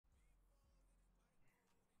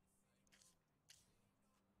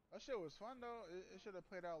That shit was fun though. It should have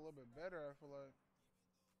played out a little bit better. I feel like.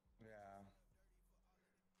 Yeah.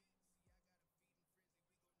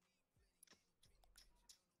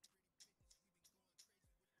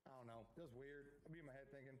 I don't know. It was weird. I'd be in my head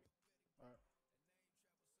thinking. Uh,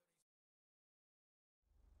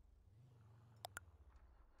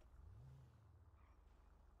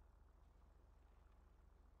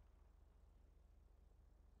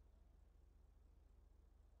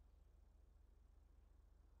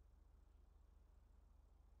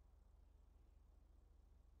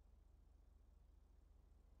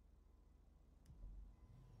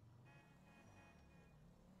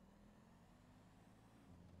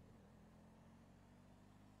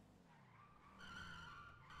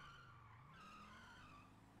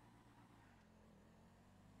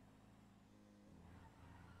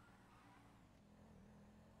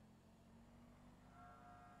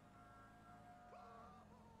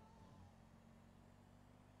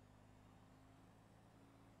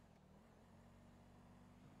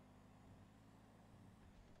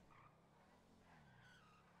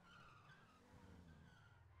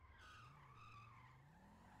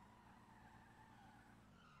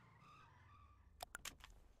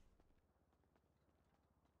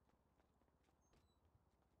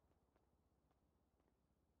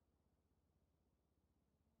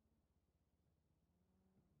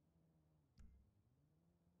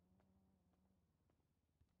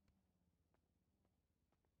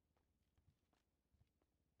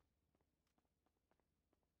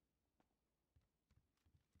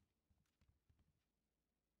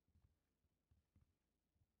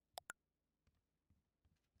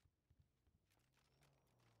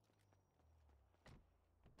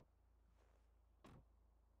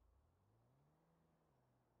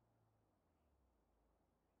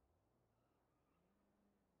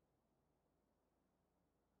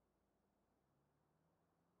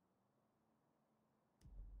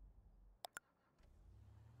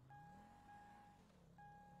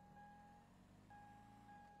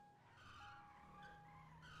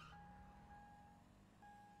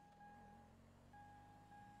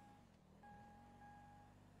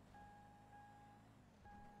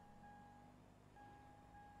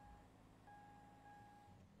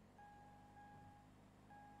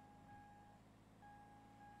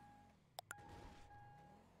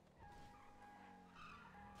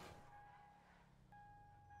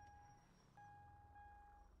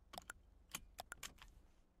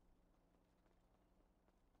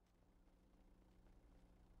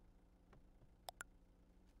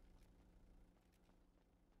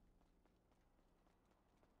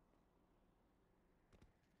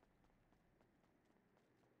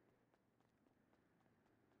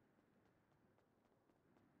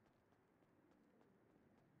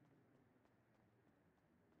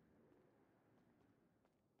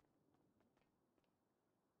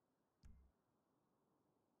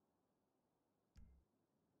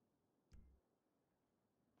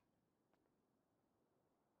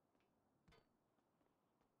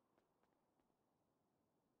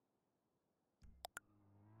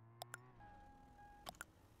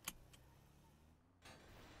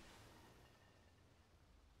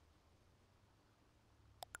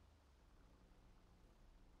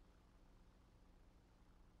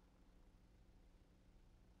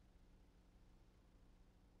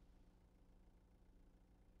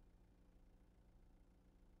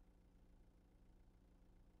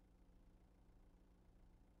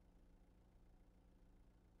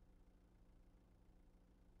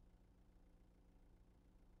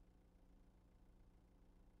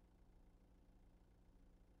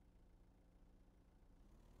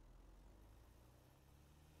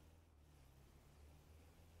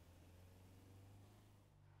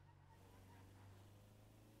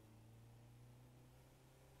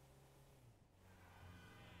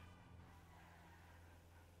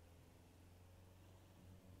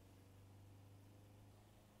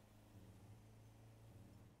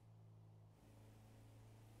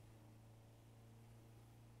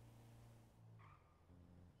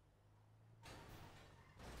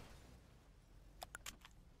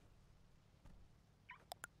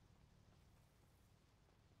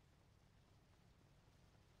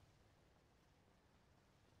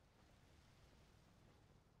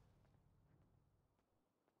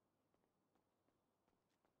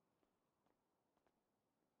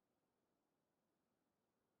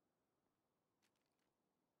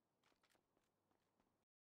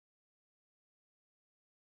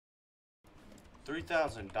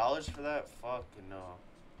 $3,000 for that? Fucking no.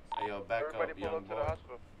 Hey yo, back Everybody up, pull young up to the boy.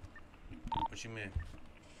 hospital. What you mean?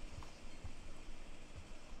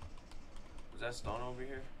 Is that stone over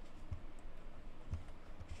here?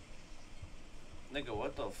 Nigga,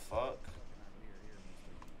 what the fuck?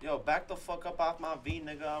 Yo, back the fuck up off my V,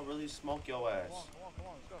 nigga. I'll really smoke your ass. Come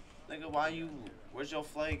on, let's go. Nigga, why you... Where's your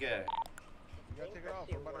flag at? You gotta take it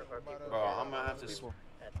off. Bro, I'm gonna have to...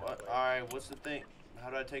 What? Alright, what's the thing? How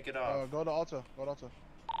do I take it off? Go to Alta. Go to Alta.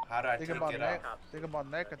 How do I take it off? Think about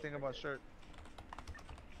neck and think about shirt.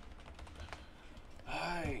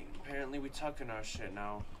 Alright, apparently we tucking our shit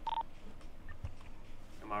now.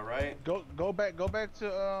 Am I right? Go back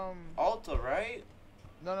to Alta, right?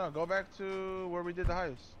 No, go back to where we did the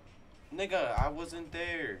heist. Nigga, I wasn't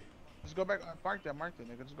there. Just go back. Mark that,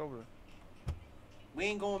 nigga. Just go over there. We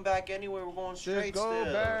ain't going back anywhere. We're going straight Just go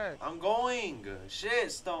still. back. I'm going.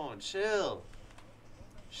 Shit, Stone. Chill.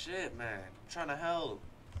 Shit, man. I'm trying to help.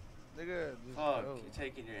 Nigga, just Fuck, go. you're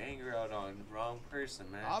taking your anger out on the wrong person,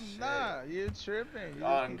 man. I'm Shit. not. You're tripping. You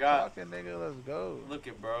Oh, keep God. talking, nigga. Let's go. Look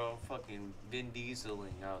at bro. Fucking Vin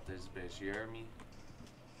Dieseling out this bitch. You hear me?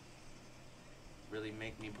 Really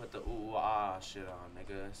make me put the ooh ah shit on,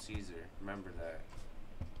 nigga. Caesar. Remember that.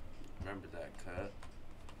 Remember that,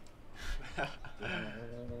 cut.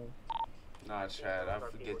 Nah, Chad. I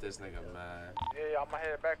forget this nigga, man. Yeah, I'm gonna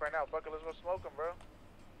head back right now. Bucket, let's go smoke him, bro.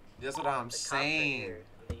 That's what I'm saying.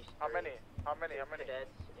 How many? Cadets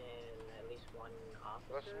and at least one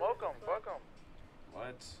officer. Let's smoke him. Fuck him.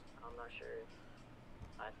 What? I'm not sure.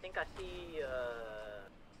 I think I see,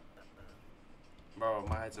 Bro,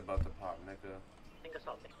 my head's about to pop, nigga. I think I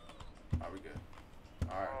saw Nick. Are we good?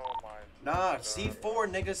 Alright. Oh my. Nah, C4,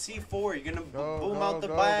 nigga, C4. You're gonna Go, boom go, out the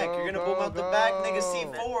go, back. go, You're gonna go, boom out the go. back, nigga, Does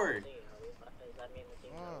C4. that mean the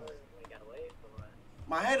team's over? We got away or what?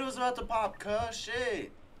 My head was about to pop, cuh,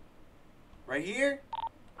 shit. Right here? Am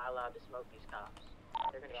I allowed to smoke these cops?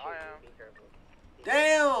 They're gonna Yeah, shoot I am. you, be careful.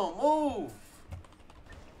 Damn, move.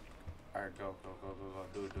 Alright, go.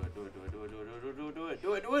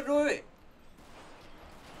 Do it.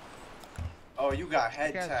 Oh, you got I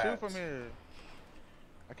head can't tapped. shoot from here.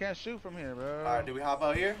 I can't shoot from here, bro. Alright, do we hop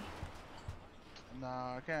out here?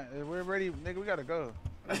 Nah, I can't. We're ready, nigga. We gotta go.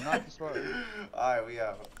 Not the spot. Alright, we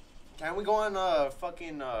have. Can we go on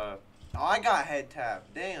fucking Oh, I got head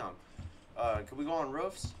tapped. Damn. Can we go on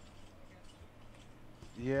roofs?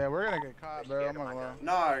 Yeah, we're gonna get caught, bro. I'm not gonna lie.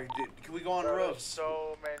 Nah, can we go on Bro, there's roofs?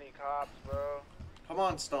 so many cops, bro. Come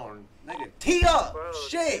on, Stone. Nigga, tee up! Bro,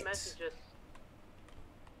 Shit! this is just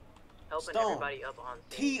helping Stone, everybody up on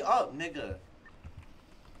scene. tee up, nigga.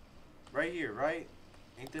 Right here, right?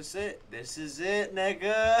 Ain't this it? This is it,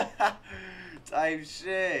 nigga. Type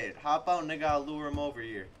shit. Hop out, nigga. I'll lure him over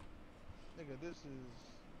here. Nigga, this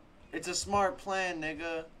is. It's a smart plan,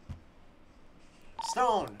 nigga.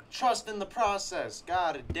 Stone, trust in the process.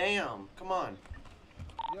 God damn. Come on.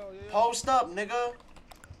 Yo. Post up, nigga.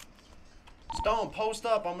 Stone, post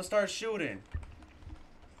up. I'm gonna start shooting.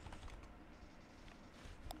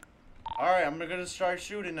 Alright, I'm gonna start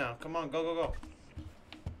shooting now. Come on, go.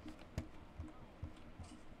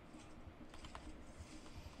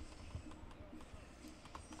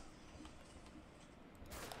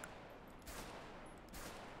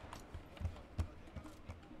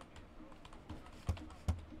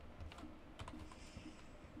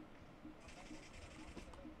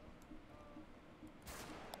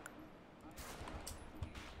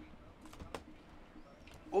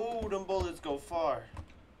 Ooh, them bullets go far.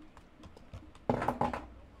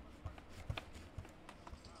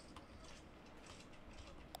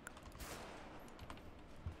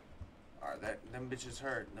 Alright, them bitches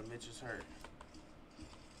hurt.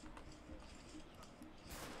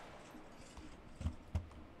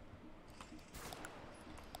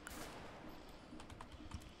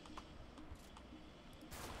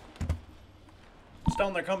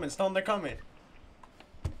 Stone, they're coming.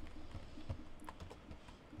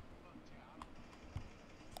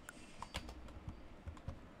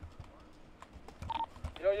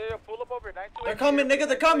 Yo, pull up over here. 9283. They're coming, nigga,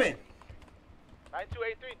 they're coming.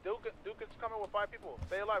 9283. Duke is coming with 5 people.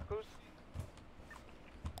 Stay alive, Cruz.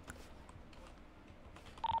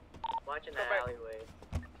 Watching Come that back. alleyway.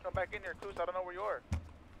 Come back in here, Cruz. I don't know where you are.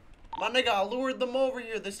 My nigga, I lured them over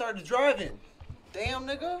here. They started driving. Damn,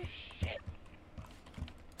 nigga.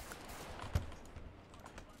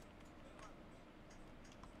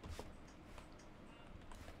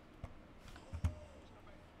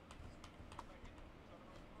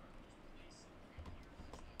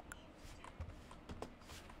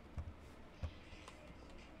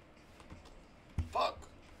 Fuck.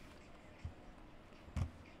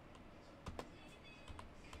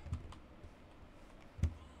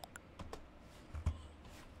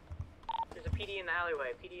 There's a PD in the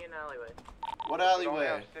alleyway. What I only alleyway?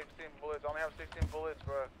 have 16 bullets. I only have 16 bullets,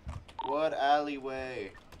 bro. What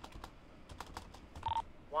alleyway?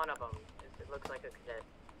 One of them is Looks like a cadet.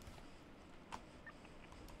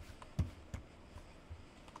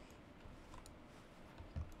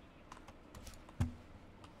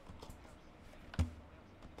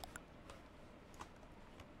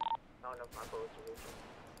 I don't know if my bullets are reaching.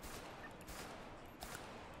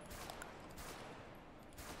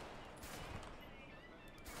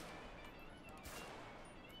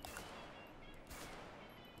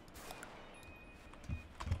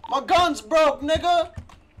 My gun's broke, nigga.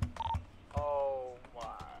 Oh my.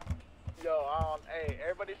 Yo, hey,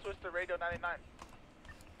 everybody switch to radio 99.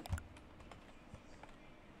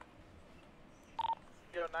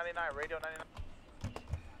 Yo, 99, radio 99.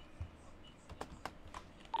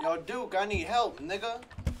 Yo, Duke, I need help, nigga.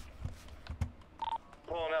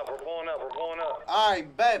 Pulling up, we're pulling up, we're pulling up.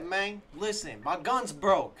 Alright, bet, man. Listen, my gun's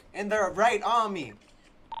broke, and they're right on me.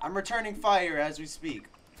 I'm returning fire as we speak.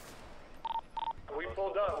 We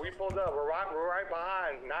pulled up, we're right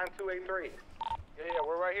behind 9283. Yeah,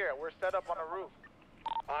 we're right here. We're set up on the roof.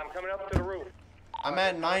 I'm coming up to the roof. I'm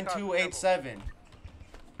at 9287.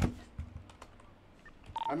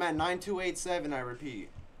 I'm at 9287, I repeat.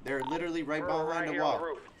 They're literally right We're behind right the here wall. on the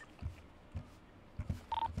roof.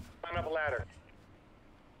 Climb up a ladder.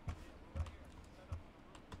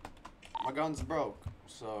 My gun's broke,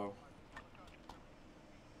 so...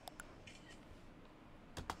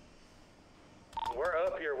 We're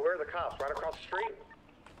up here, where are the cops? Right across the street?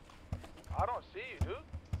 I don't see you, dude.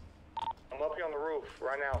 I'm up here on the roof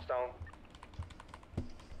right now, Stone.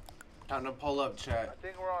 Time to pull up, I chat.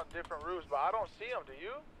 think we're on different roofs, but I don't see them. Do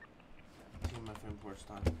you? Team F imports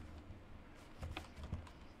time.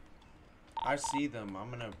 I see them. I'm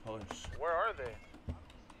gonna push. Where are they?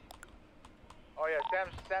 Oh yeah,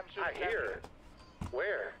 Sam shooting. I hear.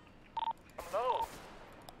 Where? I don't know.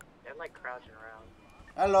 They're like crouching around.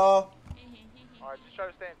 Hello. Alright, just try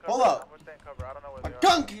to stay in cover. Hold up. I'm gonna stay in cover. I don't know where My they are.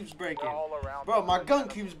 gun keeps breaking. They're all around. Bro, my us. gun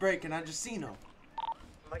keeps breaking. I just seen him.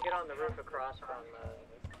 I'm gonna get on the roof across from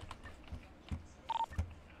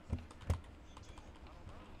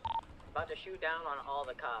about to shoot down on all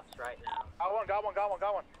the cops right now. Got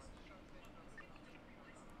one.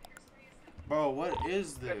 Bro, what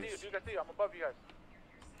is I see you, this? dude. I see you. I'm above you guys.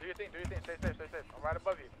 Do your thing. Stay safe. I'm right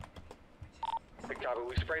above you. Big copy,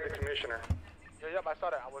 we sprayed the commissioner. Yep, I saw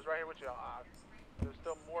that. I was right here with you. There's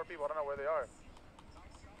still more people. I don't know where they are.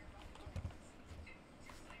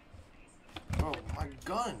 Bro, my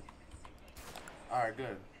gun. Alright,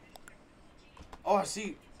 good. Oh, I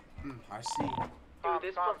see. I see. Dude,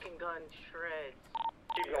 this fucking gun shreds.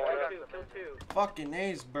 Keep going up. Kill two. Fucking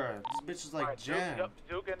A's, bro. This bitch is like Alright, jammed.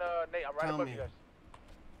 Duke and Nate. I'm right Tell above me. you guys.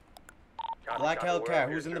 Copy, Black copy, we're up Hellcat. here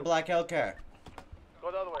Who's in the too. Black Hellcat?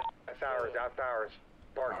 Go the other way. That's ours.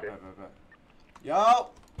 Parked it. Yo!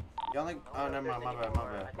 Y'all like. I Oh, don't never know mind. if My there's bad.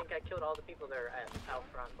 any more. I think I killed all the people that are out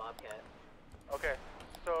front, Bobcat. Okay.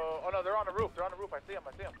 So, oh no, they're on the roof. I see them.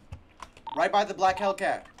 Right by the Black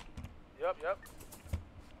Hellcat. Yep.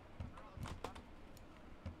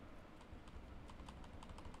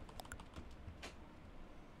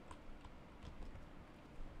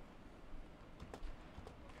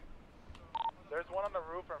 There's one on the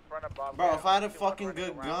roof in front of Bob. Bro, if I had a See one fucking running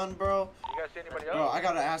good around. gun, bro. You guys see anybody else? Bro, I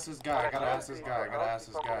gotta ask this guy. I gotta ask this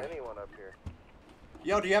guy. Anyone up here?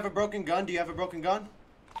 Yo, do you have a broken gun? Killed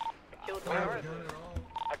Where one. is it?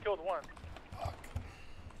 I killed one.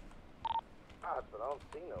 But I don't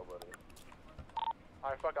see nobody.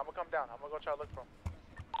 Alright, fuck, I'm gonna come down. I'm gonna go try to look for him.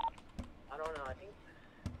 I don't know. I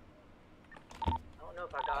don't know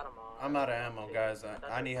if I got him all. I'm out of ammo, guys.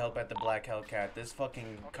 I need help at the Black Hellcat. This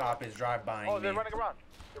fucking cop is drive-bying Oh, me. they're running around.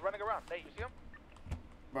 Nate, you see him?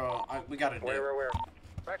 Bro, we gotta do. Where?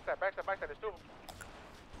 Backside. There's two of them.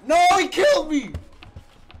 No, he killed me!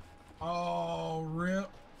 Oh, rip.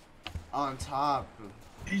 On top.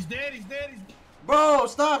 He's dead. Bro,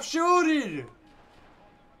 stop shooting!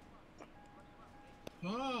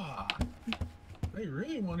 Ah. They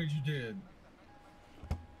really wanted you dead.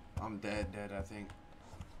 I'm dead, I think.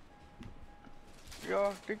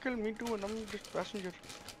 Yeah, they killed me too and I'm just passenger.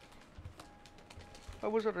 I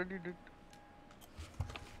was already dead.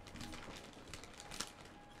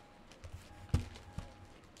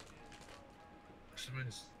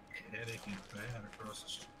 Somebody's headaching bad across the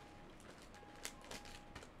street.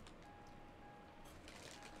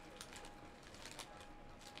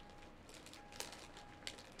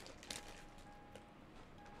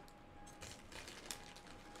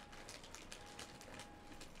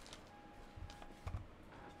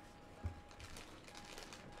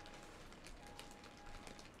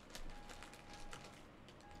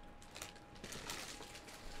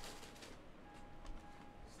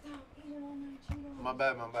 My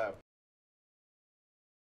bad.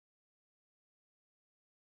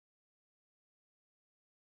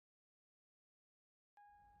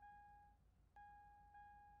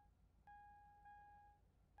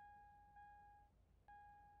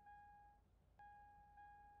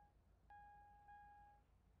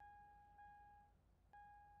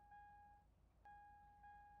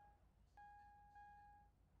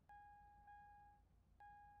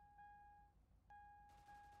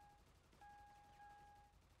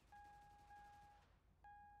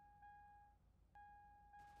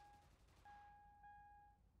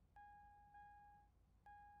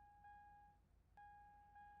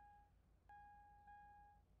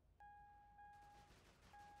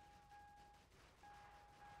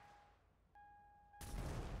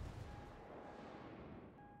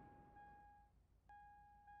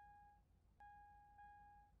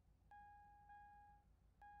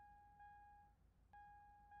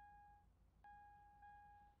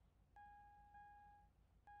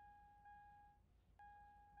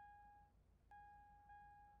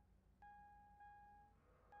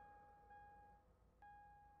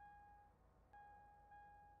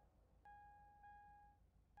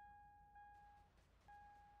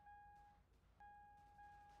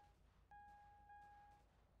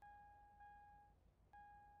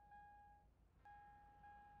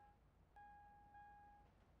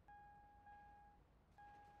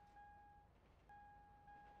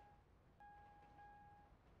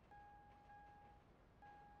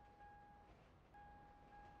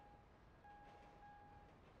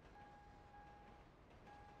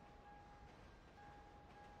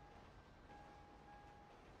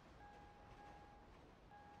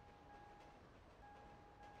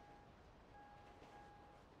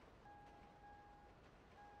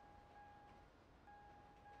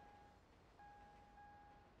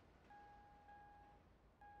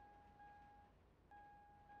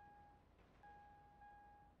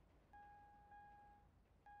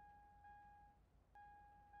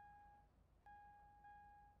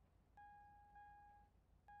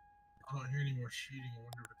 I don't hear any more shooting. I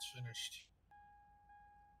wonder if it's finished.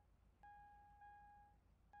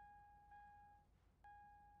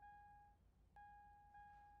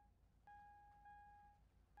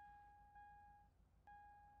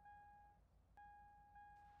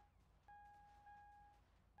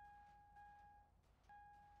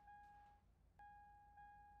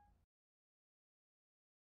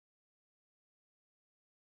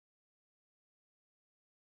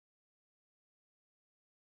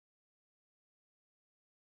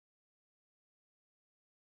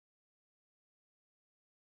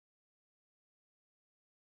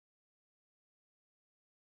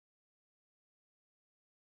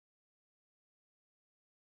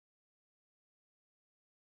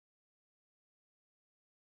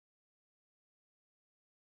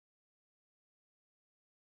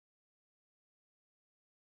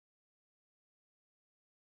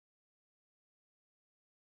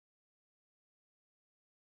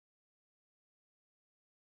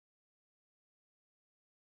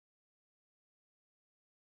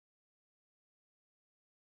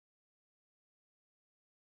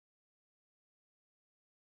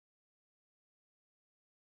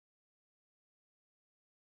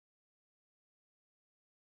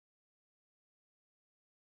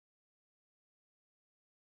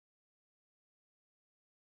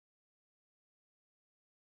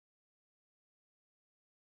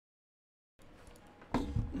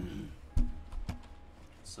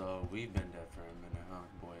 So we've been dead for a minute, huh,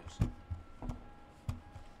 boys?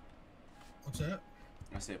 What's that?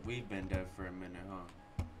 I said we've been dead for a minute, huh?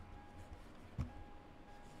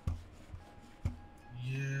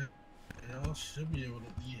 Yeah, y'all should be able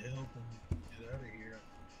to need help and get out of here.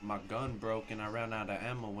 My gun broke and I ran out of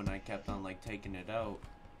ammo when I kept on like taking it out,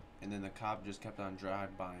 and then the cop just kept on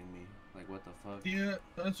drive-bying me. Like, what the fuck? Yeah,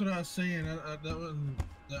 that's what I was saying. That wasn't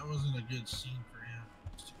a good scene for him.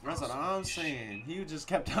 That's what I'm saying. He just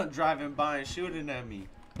kept on driving by and shooting at me.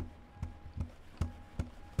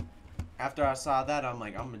 After I saw that, I'm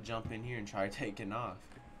like, I'm gonna jump in here and try taking off.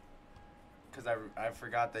 Cause I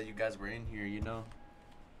forgot that you guys were in here, you know.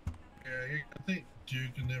 Yeah, I think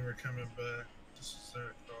Duke and them are coming back. This is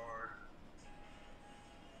their car.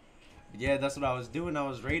 Yeah, that's what I was doing. I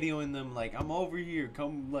was radioing them like, I'm over here.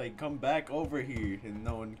 Come back over here. And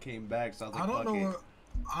no one came back. So I was like,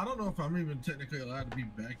 I don't know if I'm even technically allowed to be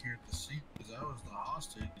back here at the seat because I was the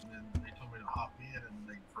hostage, and then they told me to hop in, and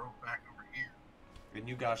they drove back over here. And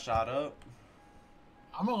you got shot up?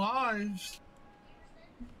 I'm alive,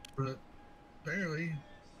 but barely.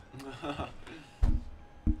 But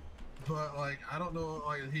like, I don't know.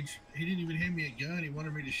 Like, he didn't even hand me a gun. He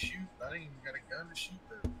wanted me to shoot. I didn't even got a gun to shoot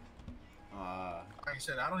with. Like I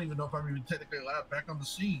said, I don't even know if I'm even technically allowed back on the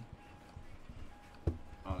scene.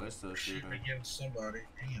 Oh, they're still shooting against somebody.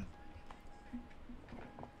 Damn.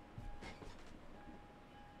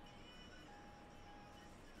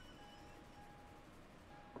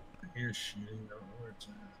 I hear shooting. I don't know where it's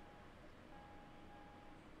at.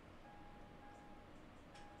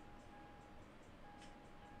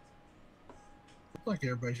 Looks like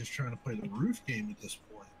everybody's just trying to play the roof game at this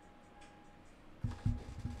point.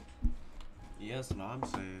 Yeah, that's what I'm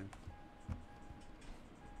saying.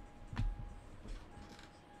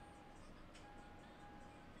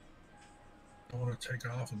 I want to take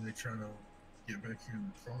off and they try to get back here in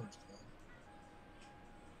the cars.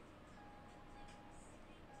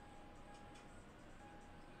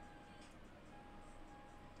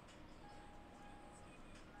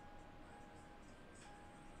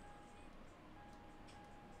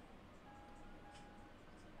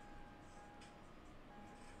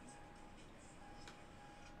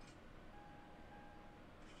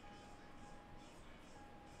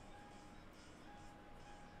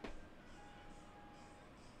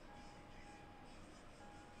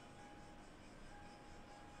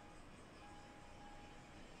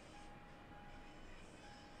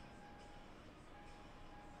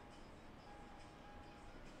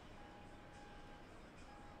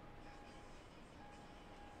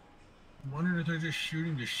 I'm wondering if they're just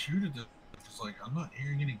shooting to shoot at the. It's like I'm not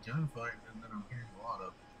hearing any gunfighting, and then I'm hearing a lot of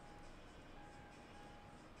it.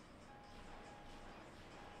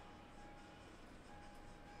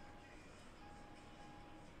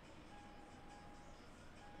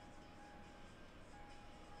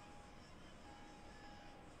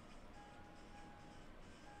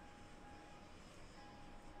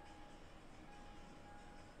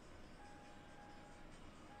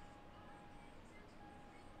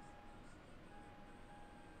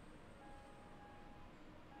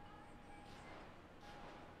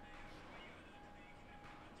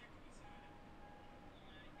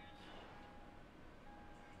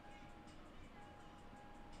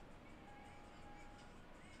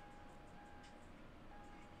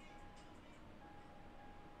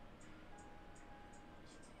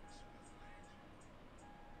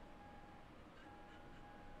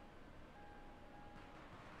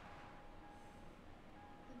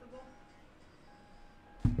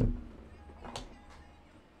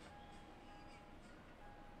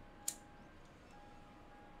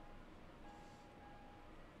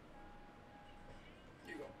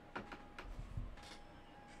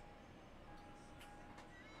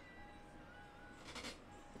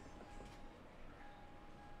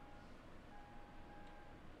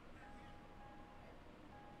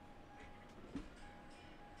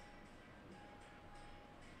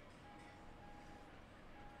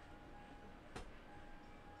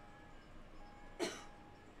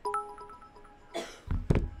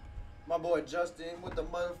 boy Justin with the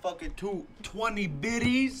motherfucking 220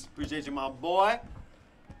 biddies. Appreciate you, my boy.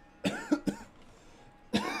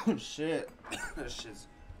 Shit. That's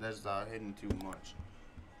hitting too much.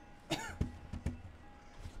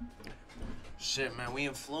 Shit, man, we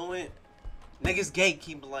influent. Niggas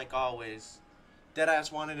gatekeeping like always.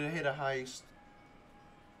 Deadass wanted to hit a heist.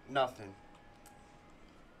 Nothing.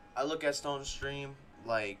 I look at Stone's stream,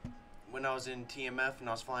 like, when I was in TMF and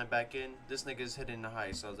I was flying back in, this nigga's hitting the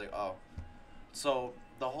heist. So I was like, oh. So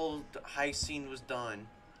the whole heist scene was done.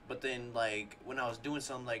 But then, like, when I was doing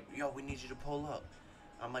something, like, yo, we need you to pull up.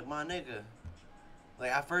 I'm like, my nigga.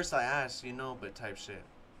 Like, at first I asked, you know, but type shit.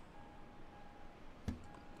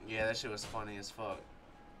 Yeah, that shit was funny as fuck.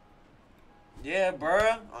 Yeah,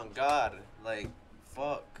 bruh. On God. Like,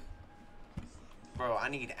 fuck. Bro, I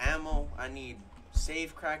need ammo. I need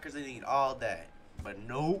safe crackers. I need all that. But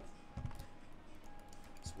nope.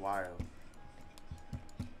 It's wild.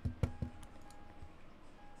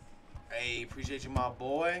 Hey, appreciate you, my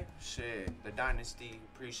boy. Shit, the Dynasty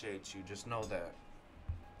appreciates you. Just know that.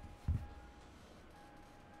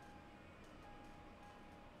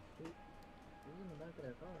 Who's in the back of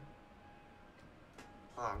that car?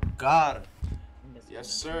 Oh, God. I'm guessing Yes,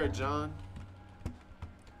 that's sir, the- John.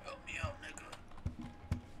 Help me out, nigga.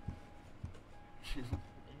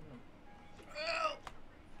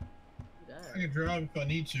 Damn. I can drive if I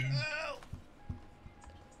need to.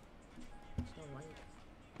 So light.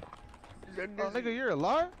 Oh, nigga, you're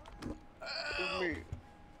alive? Help me.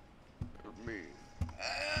 Help me.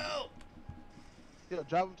 Yo,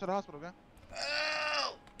 drive him to the hospital, man.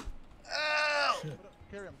 Shit.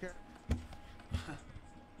 Carry him, carry him.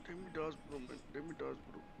 Take me to hospital, man. Take me to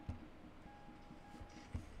hospital.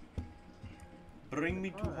 Bring me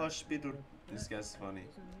to hospital. This guy's funny.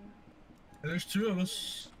 There's two of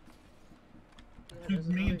us. Yeah, Two- there's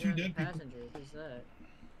me and another two guy in the dead people. passenger. Who's that?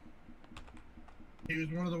 He was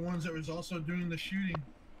one of the ones that was also doing the shooting.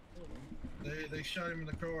 They shot him in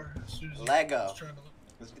the car as soon as he Lego. was trying to look.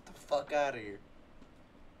 Let's get the fuck out of here.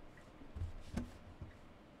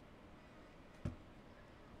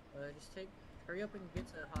 Just hurry up and get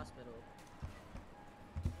to the hospital.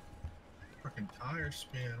 Fucking tire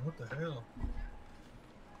spin. What the hell?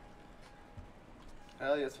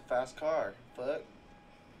 Hell yeah, it's a fast car. Fuck.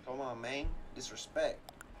 Come on, man. Disrespect.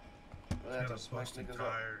 We'll have Had to a smash busted niggas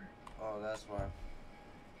up. tire. Oh, that's why.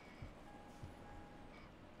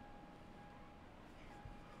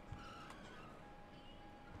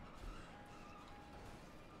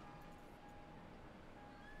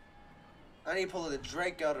 I need to pull the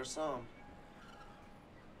Drake out or something.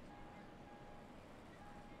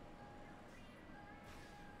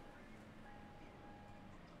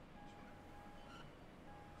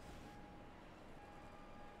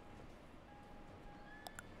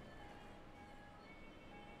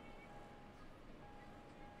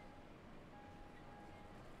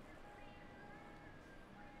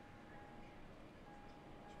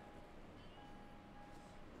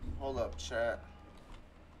 Hold up, chat.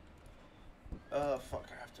 Fuck,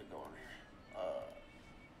 I have to go in here.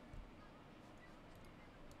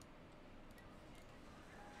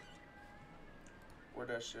 Where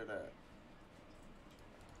that shit at?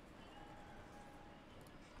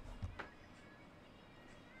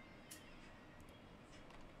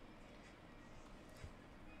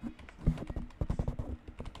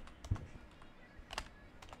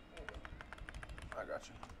 I got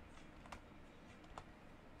you.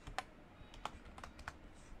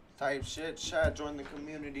 Type shit, chat, join the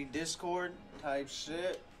community Discord, type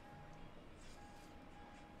shit.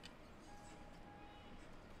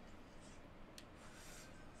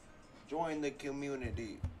 Join the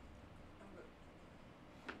community.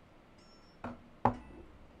 This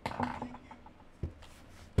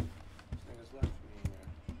nigga's left me here.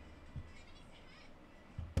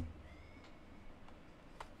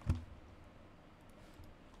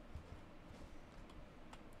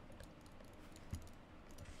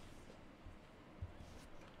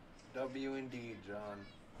 W indeed, John.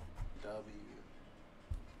 W.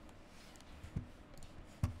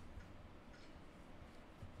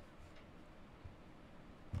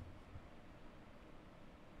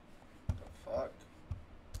 The fuck?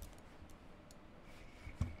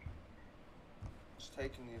 It's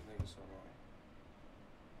taking these niggas so long.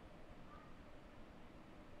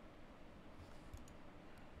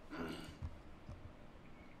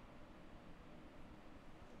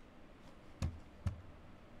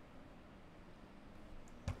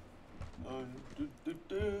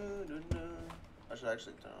 I should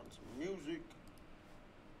actually turn on some music.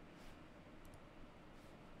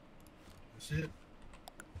 That's it.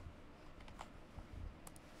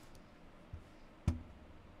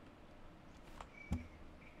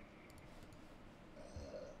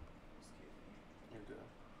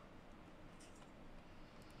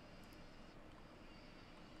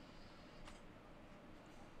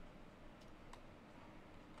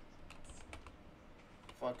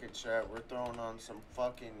 fuck it, chat. We're throwing on some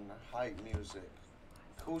fucking hype music.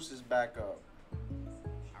 Koos is back up.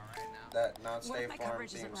 That not State Farm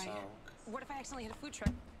theme song. What if I accidentally hit a food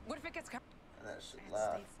truck? What if it gets covered? And that shit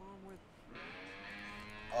loud.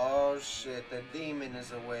 Oh shit, the demon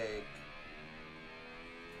is awake.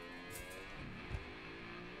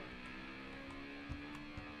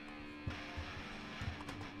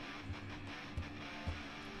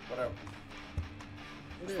 What up?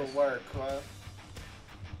 What's the word, Cliff?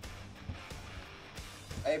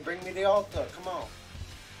 Hey, bring me the altar, come on.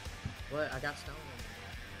 What? I got stoned.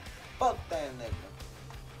 Fuck that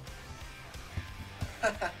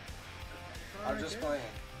nigga. I'm just playing.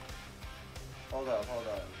 Hold up.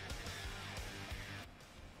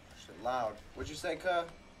 Shit loud. What'd you say, cuh?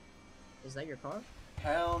 Is that your car?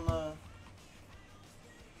 Hell no.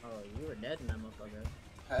 Oh, you were dead in that motherfucker.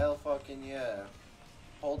 Hell fucking yeah.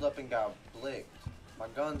 Pulled up and got blicked. My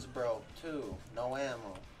gun's broke too. No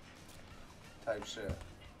ammo. Type shit.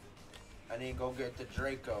 I need to go get the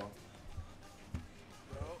Draco.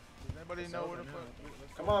 Bro, does anybody know where the fuck?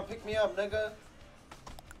 Come on, pick me up, nigga.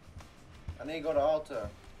 I need to go to Alta.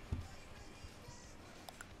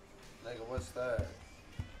 Nigga, what's that?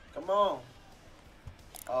 Come on.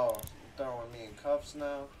 Oh, you throwing me in cuffs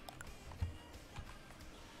now?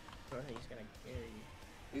 Bro, he's gonna carry you.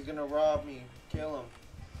 He's gonna rob me. Kill him.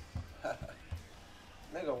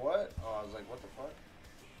 Nigga, what? Oh, I was like, what the fuck?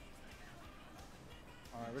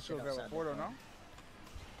 Alright, let's go grab a Porto now.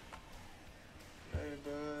 I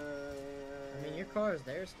mean, your car is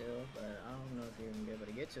there still, but I don't know if you're gonna be able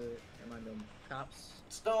to get to it. There might be cops.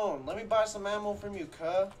 Stone, let me buy some ammo from you,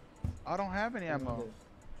 cuh. I don't have any ammo. What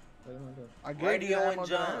do you wanna do? I gave Radio you the and ammo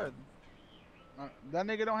John. that I had. That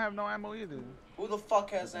nigga don't have no ammo either. Who the fuck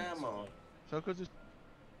has ammo? So cause it's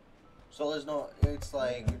So there's no, it's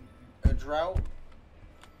like a drought?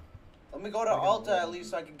 Let me go to Alta at least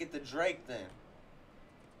so I can get the Drake then.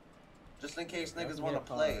 Just in case niggas want to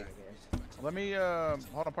play. let me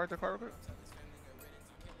hold on, park the car real quick.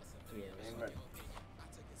 Yeah.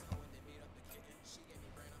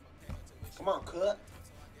 Come on, cut.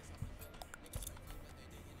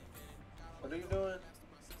 What are you doing?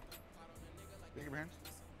 Take your hands.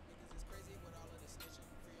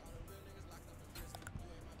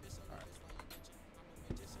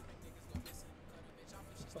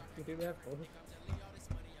 Fuck you do that for?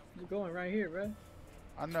 You're going right here, bro.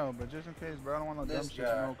 I know, but just in case, bro, I don't want no dumb This shit,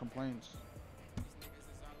 guy. no complaints.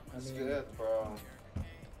 It's mean, good, bro.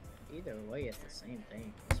 Either way, it's the same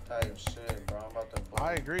thing. Type shit, bro. I'm about to.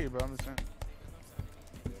 I agree, but I'm just saying.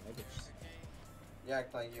 Yeah, I guess. You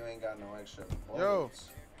act like you ain't got no extra bullets. Yo.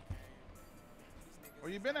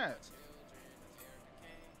 Where you been at?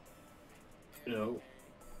 Yo,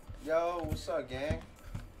 Yo, what's up, gang?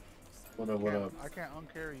 what up, what up? I can't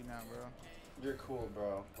uncarry you now, bro. You're cool,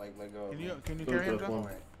 bro. Like, let go of me. Can you Go carry him, to John?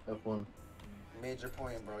 F1. F1. Major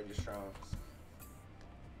point, bro. You're strong.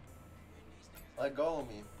 Let go of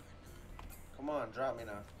me. Come on, drop me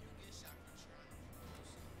now.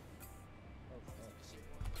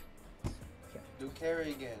 Do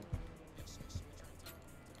carry again.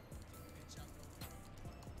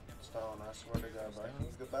 Stone, I swear to God, bro.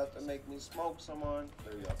 He's about to make me smoke someone.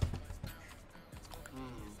 There you go.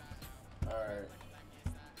 Alright.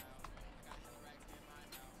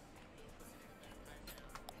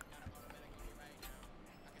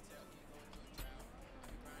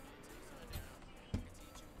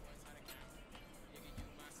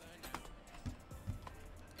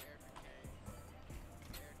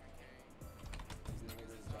 These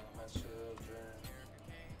niggas are my children.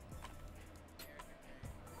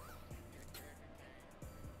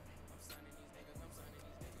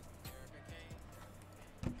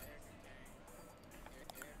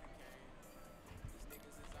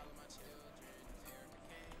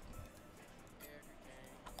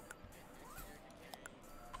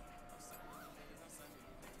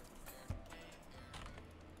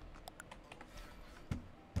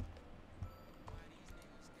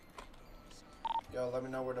 Yo, let me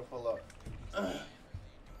know where to pull up.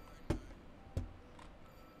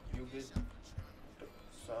 You get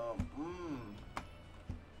some,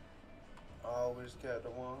 always kept the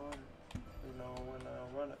 100. You know when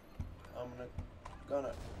I run it, I'm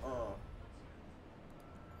gonna,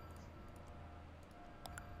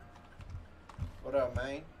 What up,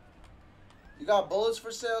 man? You got bullets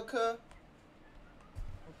for sale, cuh?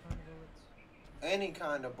 What kind of bullets? Any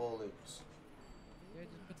kind of bullets. Yeah,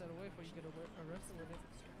 just put that away before you get arrested with it.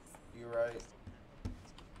 You right.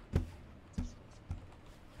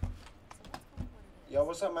 Yo,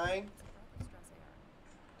 what's up, man?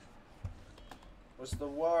 What's the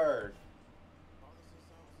word?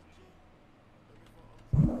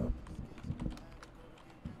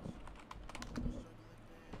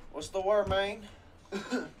 What's the word, man?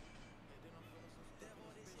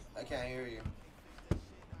 I can't hear you.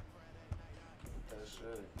 That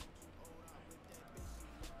shit.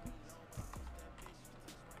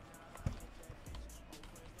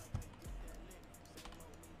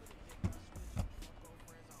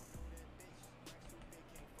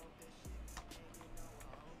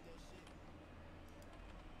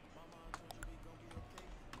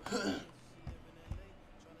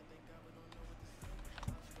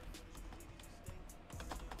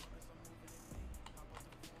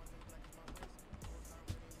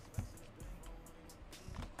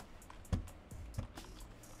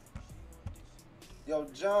 Yo,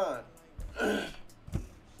 John.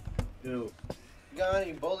 Yo. Got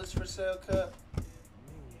any bullets for sale, cut?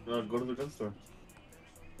 Go to the gun store.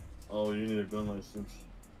 Oh, you need a gun license.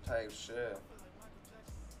 Type shit.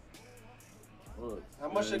 What? How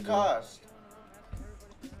much Yeah, it cost?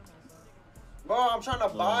 Bro, I'm trying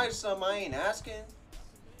to buy some. I ain't asking.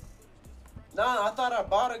 Nah, I thought I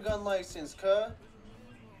bought a gun license, cut.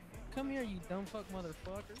 Come here, you dumb fuck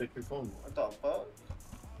motherfucker. Check your phone. What the fuck?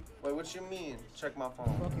 Wait, what you mean? Check my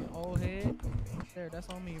phone. Fucking old head. There, that's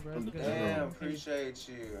on me, bro. Good Damn, job. appreciate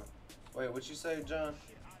you. Wait, what you say, John?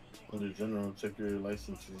 Under general, check your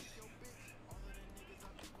licenses.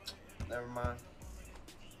 Never mind.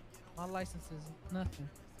 My license is nothing.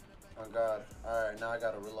 Oh God. Alright, now I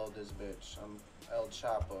gotta reload this bitch. I'm El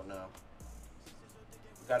Chapo now.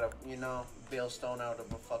 Gotta, you know, bail Stone out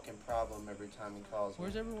of a fucking problem every time he calls me.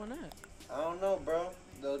 Where's everyone at? I don't know, bro.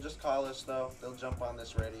 They'll just call us, though. They'll jump on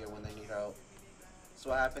this radio when they need help. That's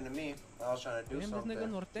what happened to me. I was trying to do Damn, something. this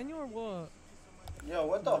nigga norteño or what? Yo,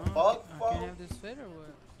 what the No, fuck, I bro? can't have this fit or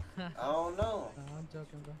what? I don't know. No, I'm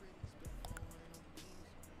joking, bro.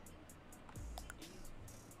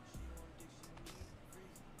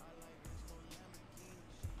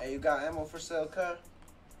 Hey, you got ammo for sale, cut?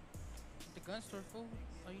 The gun store, fool.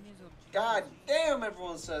 All you need is a... God damn,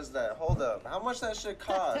 everyone says that. Hold up. How much that shit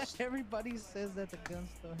cost? Everybody says that the gun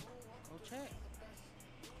store. Go check.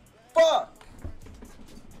 Fuck!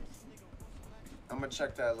 I'm gonna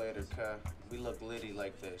check that later, cuz we look litty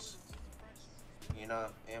like this. You know,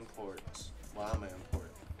 imports. Well, I'm an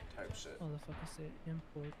import type shit. Motherfucker said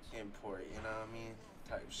imports. Import, you know what I mean?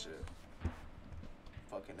 Type shit.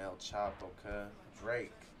 Fucking El Chapo, cuz.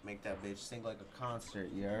 Drake. Make that bitch sing like a concert,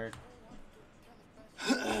 you heard?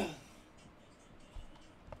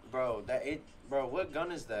 Bro, bro, what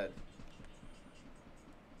gun is that?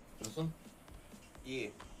 This one? Yeah.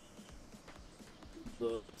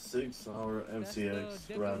 The 6-hour That's MCX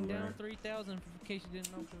the Dickum down Rattler. 3000 in case you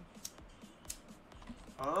didn't know.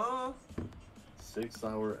 Huh?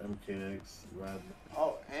 6-hour MKX Rattler.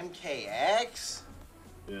 Oh, MKX?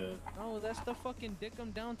 Yeah. No, that's the fucking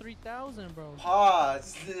Dickum down 3000, bro.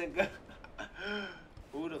 Pause, nigga.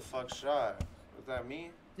 Who the fuck shot? Was that me?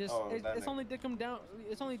 Just, Oh, that it's nigga. only Dickum down.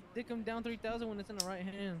 It's only Dickum down 3000 when it's in the right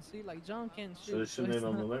hand. See, like John can't shoot. So this shit so ain't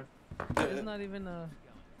on the left? it's not even a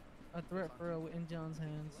threat for real in John's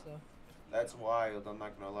hands. So. That's wild, I'm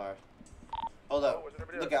not gonna lie. Hold up.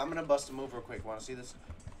 Look, I'm gonna bust a move real quick. Wanna see this?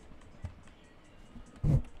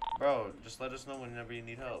 Bro, just let us know whenever you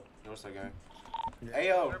need help. What's that guy? Hey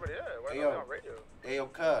yo. Hey yo. Hey yo,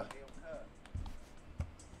 cuh.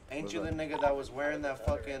 Ain't you the nigga that was wearing that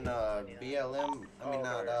fucking BLM? I mean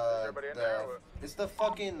not it's the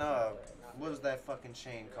fucking what is that fucking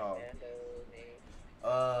chain called?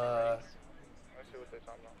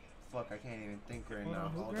 Fuck, I can't even think right now.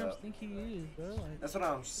 Who Hold Gramps up. think he is, bro? Like, That's what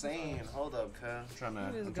I'm saying. Hold up, cuz. I'm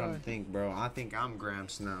trying to think, bro. I think I'm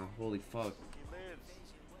Gramps now. Holy fuck.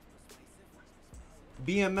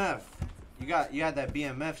 BMF. You had that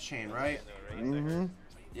BMF chain, right? Mm-hmm.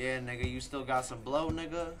 Yeah, nigga. You still got some blow,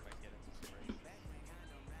 nigga?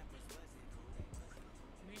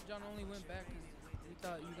 me and John only went back because we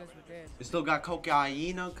thought you guys were dead. You still got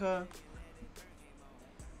cocaine, cuz?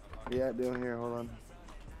 Yeah, down here. Hold on.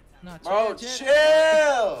 Nah, Bro, chill.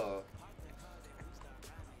 chill!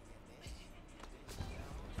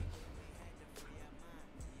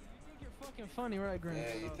 You think you're fucking funny, right, Gramps?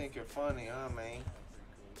 Yeah, you think you're funny, huh, man?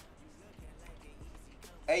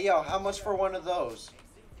 Hey, yo, how much for one of those?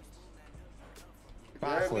 You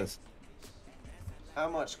heard me? Priceless. How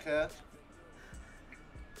much, cuz?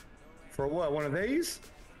 For what? One of these?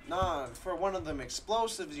 Nah, for one of them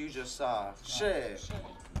explosives you just saw. Shit.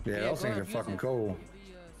 Yeah, those things are fucking cool.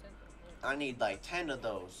 I need like 10 of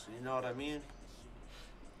those. You know what I mean?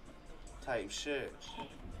 Type shit.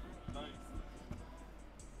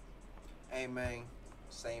 Hey, man.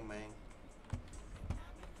 Same, man.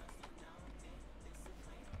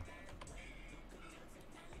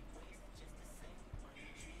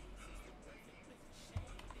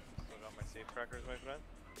 crackers, my friend?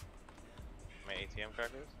 My ATM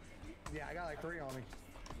crackers? Yeah, I got like 3 on me.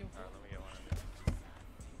 Alright, let me get one of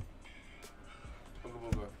Booga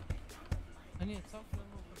booga. I need to talk to that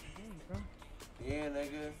motherfucking game, bro. Yeah,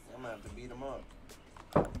 nigga. I'm gonna have to beat him up.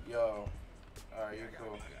 Yo. Alright, you're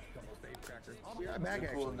cool. Yeah, bag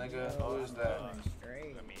You're cool, nigga. Who is that?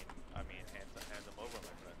 Great. I mean, hand them over,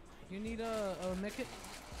 my friend. You need a mech it?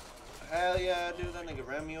 Hell yeah, dude. That nigga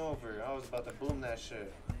ran me over. I was about to boom that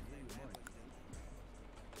shit.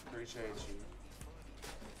 Appreciate you.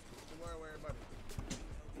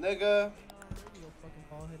 Nigga. Fucking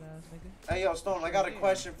bald head ass nigga. Hey, yo, Stone, I got a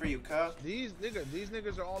question for you, cuz. These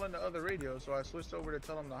niggas are all in the other radio, so I switched over to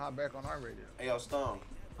tell them to hop back on our radio. Hey, yo, Stone.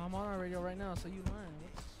 I'm on our radio right now, so you lying.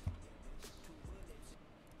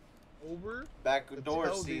 Over? Backdoor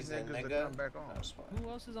Tell these season, niggas to nigga. come back on. That's fine. Who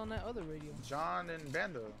else is on that other radio? John and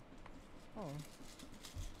Bando. Oh.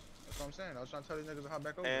 That's what I'm saying. I was trying to tell these niggas to hop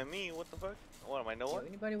back over. And me, what the fuck? What, am I no one?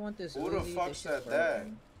 Anybody want this? Who the Uzi? fuck This said shit's that?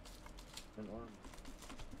 broken.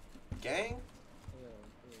 Gang?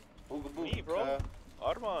 Ooga booga. Me, bro.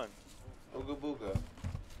 Armand. Ooga booga.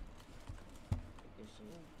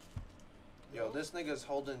 Yo, this nigga's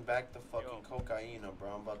holding back the fucking cocaine, bro.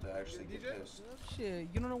 I'm about to actually get pissed. Shit,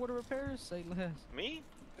 you don't know what a repair is? Say less. Me?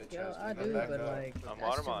 Bitch Yo, ass I nigga, do, back but up. like, I'm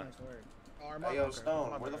that's too Armand. much work. Hey, yo,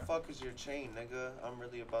 Stone, where the fuck is your chain, nigga? I'm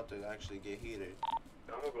really about to actually get heated.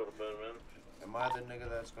 I'm gonna go to bed, man. Am I the nigga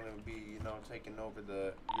that's gonna be, you know, taking over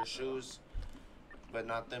your shoes, but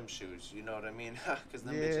not them shoes? You know what I mean? Cause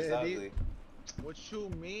them bitches ugly. What you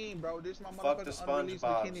mean, bro? This is my Fuck the motherfucking unreleased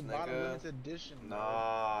SpongeBob's, bikini bottom nigga. limited edition. Bro.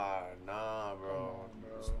 Nah, bro.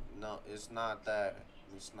 No, it's not that.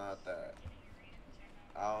 It's not that.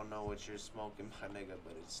 I don't know what you're smoking, my nigga,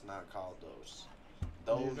 but it's not called those.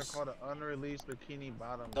 These are called an unreleased bikini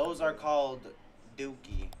bottom. Those are called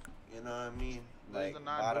dookie. You know what I mean? Those Like are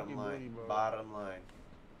not bottom dookie line, booty, bro. bottom line,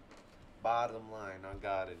 bottom line. On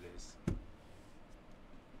God, it is.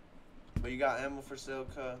 But you got ammo for sale,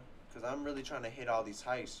 cause I'm really trying to hit all these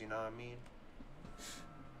heists. You know what I mean?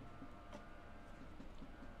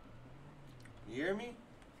 You hear me?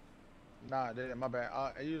 Nah, my bad.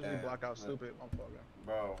 I usually Damn, block out look. stupid. I'm fucking.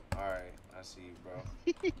 Bro, alright. I see you,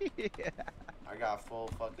 bro. I got full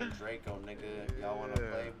fucking Draco, nigga. Y'all wanna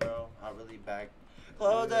play, bro? I really back.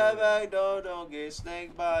 Close that back door, don't get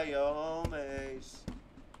snaked by your homies.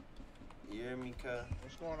 You hear me, cuh?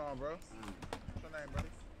 What's going on, bro? What's your name, buddy?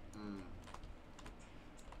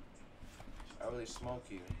 I really smoke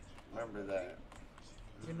you. Remember that.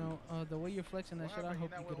 You know, the way you're flexing that shit, I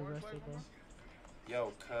hope you get arrested, bro.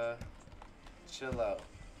 Yo, cuh. Chill out.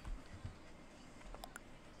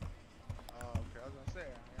 Oh, okay. I was gonna say,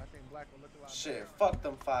 I think Black will look a lot Shit, better. fuck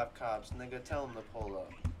them 5 cops, nigga. Tell them to pull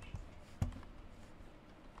up.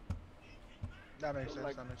 That makes sense.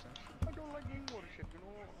 Like- That makes sense. I don't like doing more shit, you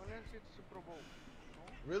know, unless it's a provoke.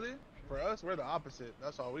 You know? Really? For us, we're the opposite.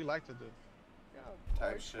 That's all we like to do. Yeah.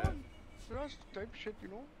 Type it's shit. fun. Trust type shit, you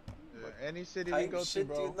know. Yeah, any city we Type go to, shit,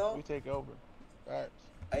 bro, you know? we take over. Facts.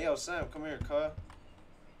 Hey, yo, Sam, come here, cuh.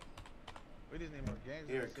 We just need more games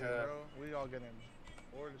in Here, the city, cut. bro. We all getting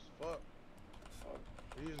bored as fuck.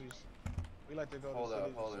 We usually, we like to go Hold to up, cities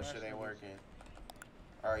and hold up. smash Shit ain't niggas. working.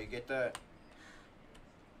 Alright, you get that?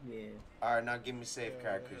 Yeah. Alright, now give me safe Yeah,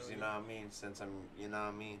 crackers, yeah, you know what I mean? Since I'm, you know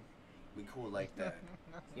what I mean? We cool like that.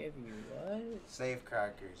 Give you what? Safe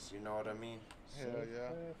crackers, you know what I mean? Hell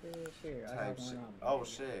yeah. Here, I Type got shit. one on. Oh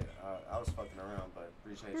shit, I was fucking around, but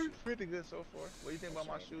appreciate you. Pretty good so far. What do you think about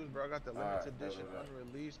my shoes, bro? I got the Alright, limited edition there we go.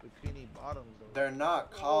 unreleased bikini bottoms, though. They're not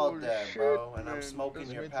called Oh, that, shit, bro, and I'm man. smoking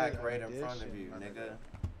It's your limited pack right in front of edition, you, my nigga.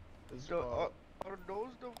 It's The, called, are those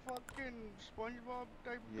the fucking SpongeBob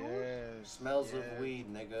type dudes? yes. Smells yes. of weed,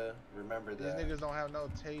 nigga. Remember These that. niggas don't have no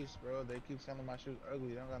taste, bro. They keep selling my shoes ugly.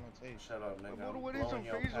 They don't got no taste. Shut up, nigga. Bro, I'm what is blowing some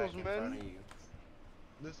your Bezos, pack in man? front of you.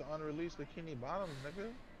 This is unreleased bikini bottoms, nigga.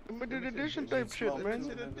 Limited edition edition. type shit, man.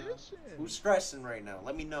 Limited edition. Who's stressing right now?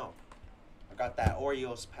 Let me know. I got that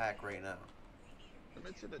Oreos pack right now.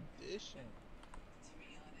 Limited edition.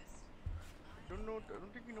 I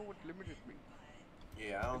don't think you know what limited means.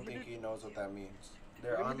 Yeah, I don't think he knows what that means.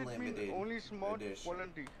 They're Limited unlimited means only smart edition.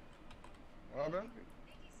 quality. What, bro?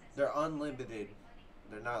 They're unlimited.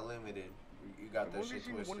 They're not limited. You got I've that only shit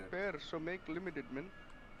seen twisted. one pair, so make limited, man.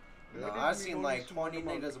 No, Limited I mean seen only like small 20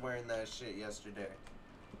 amount. niggas wearing that shit yesterday.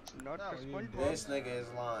 Not No, the you SpongeBob. This nigga is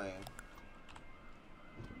lying.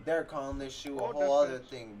 They're calling this shoe a Oh, whole other that's-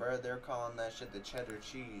 thing, bro. They're calling that shit the cheddar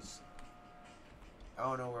cheese. I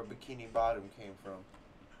don't know where Bikini Bottom came from.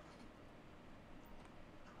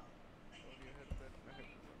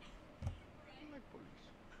 I like police.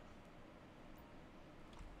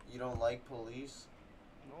 You don't like police?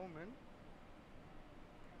 No, man.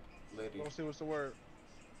 Liddy. Let's see what's the word.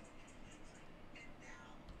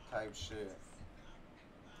 Type shit.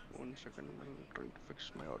 1 second, I'm trying to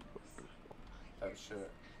fix my output. Type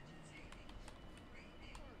shit.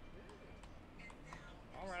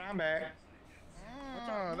 Alright, I'm back.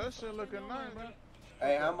 Ah, that shit looking nice.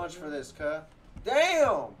 Hey, how much for this, cuh?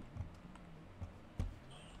 Damn!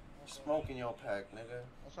 Smoking your pack, nigga.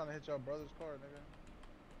 I'm trying to hit your brother's car, nigga.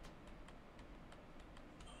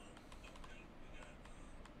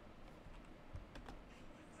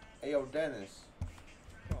 Hey, yo, Dennis.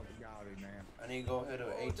 Fuck the Gaudi, man. I need to go hit an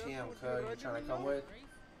ATM, cuh. You trying to come with?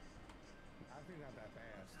 I think not that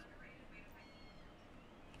fast.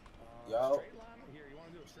 Yo. Straight line? Here, you want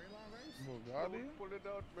to do a straight line race? Bugatti? Pull it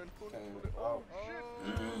out, man. Pull Okay. it. Oh, shit.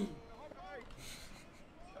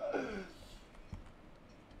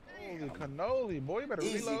 Holy cannoli, boy, you better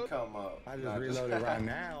Easy reload. come up. I just Nah, reloaded right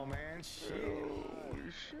now, man. Shit.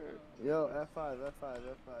 Holy shit. Yo, F5.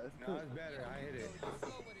 No, it's better. I hit it.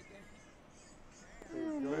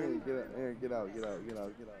 Go ahead, get out. Here, get out. Fuck,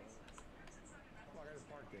 I just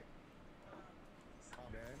parked it. Oh,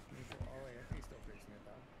 man. Oh, wait, I think he's still fixing it,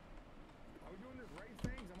 though. Are we doing this race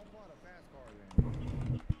things? I'm gonna pull out a fast car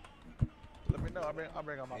then. Let me know. I'll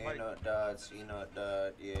bring out my bike. Peanut dots, peanut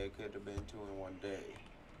dot. Yeah, it could have been 2 in one day.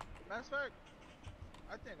 Matter of fact,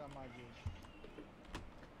 I think I might just.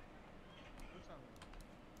 What time is it?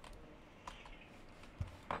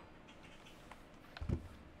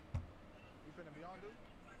 You finna be on, dude?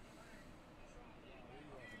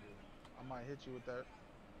 I might hit you with that.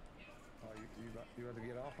 Oh, you about to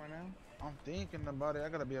get off right now? I'm thinking about it. I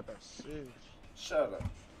gotta be up at 6. Shut up.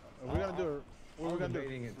 We're gonna do it. What I'm we gonna do?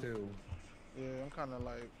 debating it too. Yeah, I'm kind of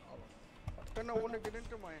like. I kinda wanna get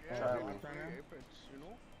into my Try air me. Apex, you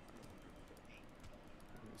know?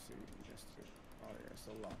 Let me see. Just oh yeah, it's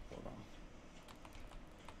still locked. Hold on.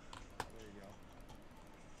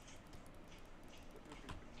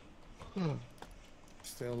 There you go.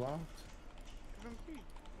 Still locked? MP.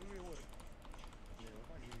 Give me a word. Yeah,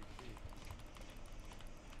 if I give you key.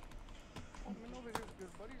 Oh, man, over here,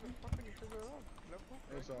 your buddies are fucking each other up. Left hook,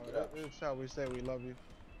 It's right? all right. It's how we say we love you.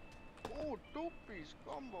 Oh, 2-piece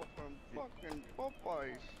combo from fucking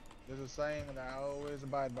Popeyes. There's a saying that I always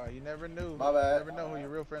abide by. You never knew. My bad. You never know who your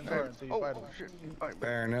real friends are until you fight them. Shit. Bye,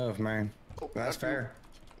 Fair enough, man. That's fair.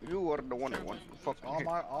 You are the one that wants to fucking hit.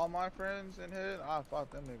 All my friends in here, I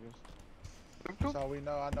fought them niggas. So we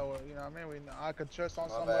know. I know. You know what I mean? I could trust on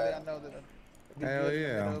My somebody. bad. I know that. Be Hell good in the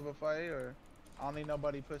yeah. middle of a fight, or I don't need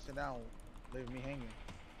nobody pushing down, leaving me hanging.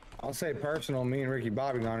 I'll say personal, me and Ricky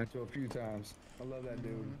Bobby gone into a few times. I love that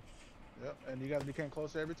dude. Yep. And you guys became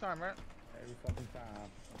closer every time, right? Every fucking time.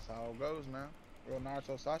 That's how it goes, man. Real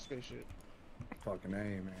Naruto Sasuke shit. Fucking A,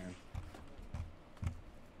 man.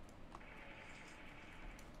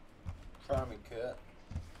 Try me, cut.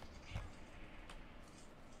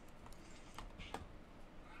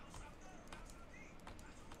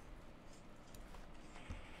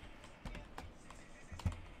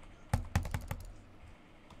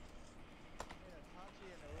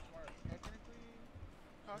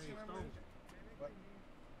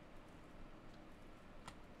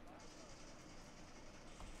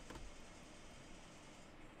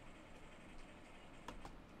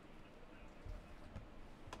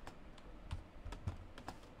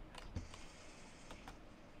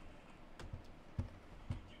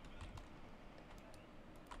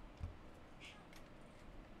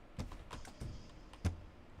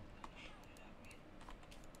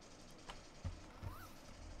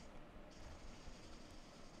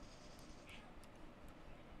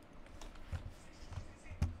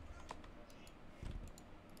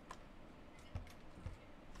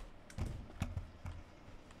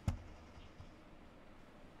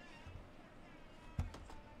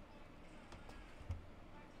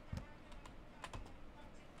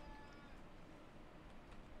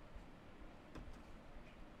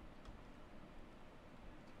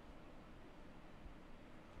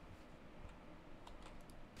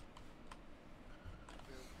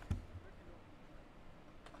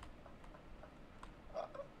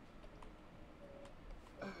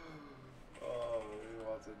 Oh, you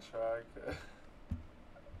want to try?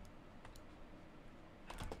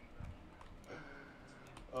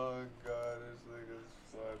 Oh god, this nigga's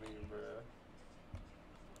funny, bruh.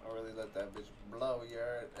 I really let that bitch blow, you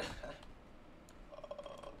heard?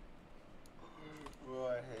 Oh. Bro,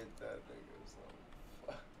 I hate that nigga so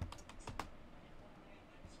fuck.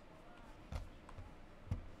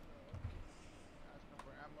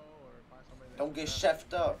 Don't get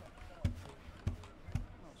chefed up.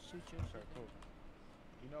 Shoot you. Okay, cool.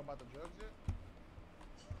 You know about the drugs yet?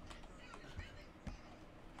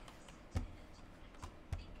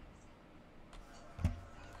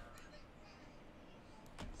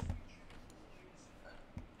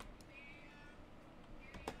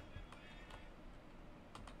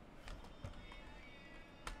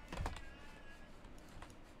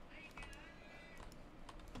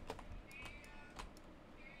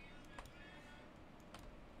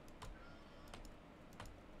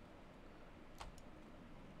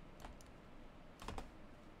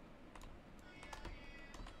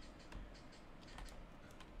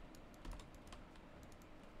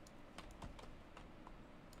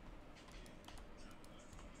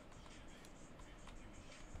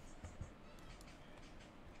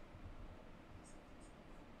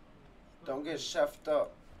 Don't get chefed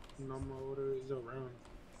up. No more order is around.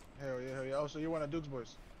 Hell yeah, hell yeah. Oh, so you one of Duke's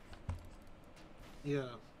boys? Yeah.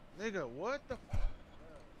 Nigga, what the?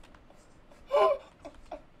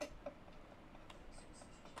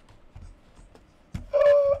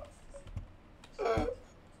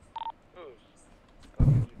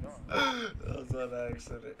 That was an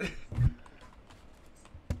accident.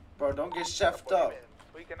 Bro, don't get chefed up.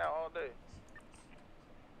 Tweaking out all day.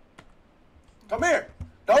 Come here.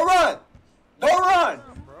 Don't run. Don't run.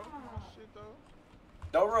 Bro, shit though.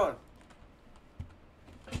 Don't run.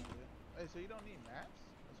 Hey, so you don't need maps?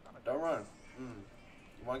 That's kind of. Don't run.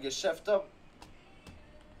 You want to get chefed up?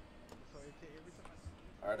 So every time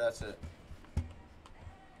All right, that's it.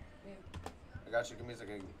 I got you. Give me a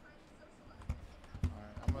second.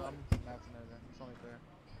 Alright, I'm matching everything. It's only fair.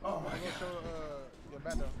 Oh my I'm gonna show your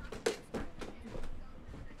bando. I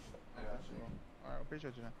got you. Alright,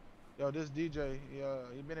 appreciate you. Yo, this DJ,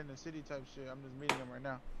 he been in the city type shit. I'm just meeting him right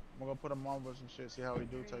now. I'm gonna put him on with some shit, see how he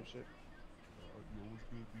do type shit.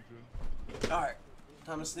 Alright,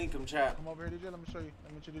 time to sneak him, chat. Come over here, DJ. Let me show you.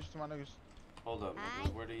 Let me introduce you to my niggas. Hold up,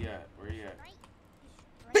 nigga. Where he at? Where he at?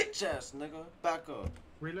 Bitch ass, nigga. Back up.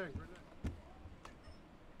 Relax.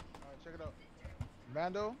 Alright, check it out.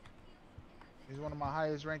 Bando, he's one of my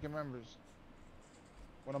highest ranking members.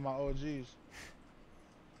 One of my OGs.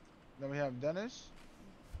 Then we have Dennis,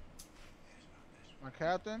 my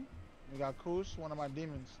captain. We got Koos, one of my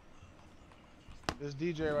demons. This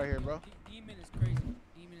DJ right here, bro. Demon is crazy.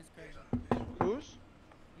 Demon is crazy. Koos?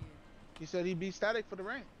 He said he beat Static for the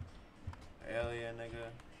rank. Hell yeah,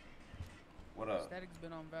 nigga. What up? Static's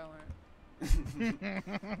been on Valorant.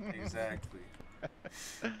 Exactly.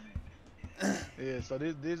 Yeah, so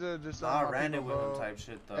these are just I ran it with him type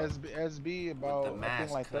shit though. SB about I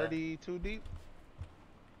think like 32 deep.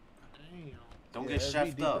 Damn. Don't get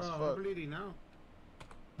chefed up. Oh, I'm bleeding now.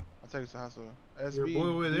 I'll take it to hospital. Your SB. boy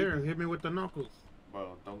over there hit me with the knuckles.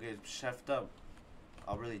 Bro, don't get chefed up.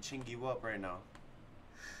 I'll really ching you up right now.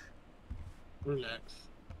 Relax.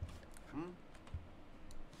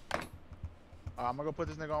 I'm gonna go put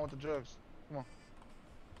this nigga on with the drugs. Come on.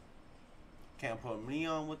 Can't put me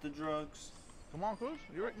on with the drugs. Come on, Koos.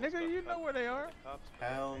 Nigga, you know where they are.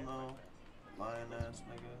 Hell no. Lying ass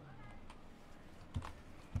nigga.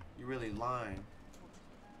 You really lying.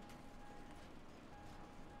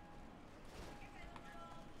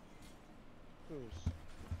 Koos.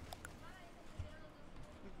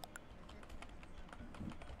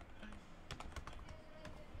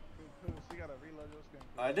 Koos, you gotta reload your skin.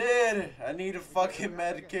 I did. I need a fucking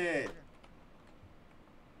med kit.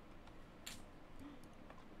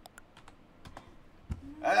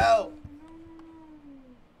 Help!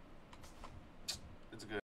 It's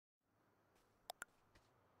good.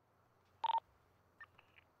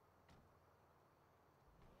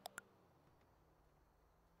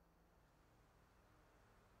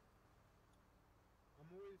 I'm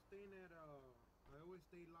always staying at I always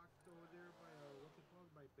stay locked over there by what's it called,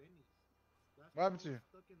 by Benny's. That's What happened to you?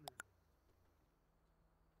 Stuck in there.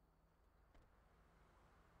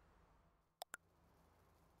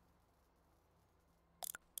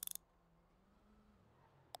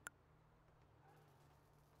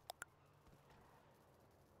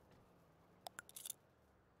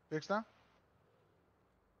 Fixed now?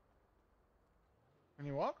 Can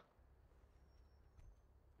you walk?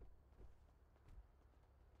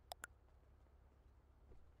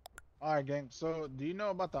 Alright, gang. So, do you know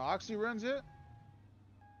about the Oxy runs yet?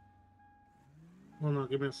 Hold on,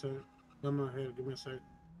 give me a sec. I'm not here. Give me a sec.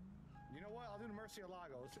 You know what? I'll do the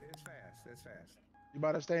Murcielago. It's fast. It's fast. You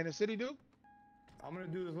about to stay in the city, dude? I'm gonna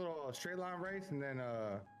do this little straight line race, and then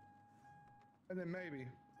maybe.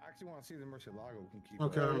 I actually want to see the Murcielago can keep.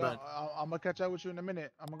 Okay, I'm back. I'm gonna catch up with you in a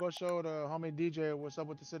minute. I'm gonna go show the homie DJ what's up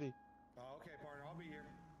with the city. Oh, okay, partner. I'll be here.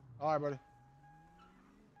 All right, buddy.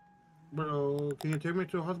 Bro, can you take me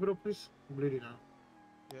to a hospital, please? I'm bleeding now.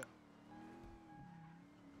 Yeah.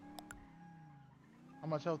 How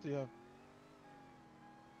much health do you have?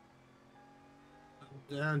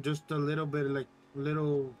 Yeah, just a little bit, like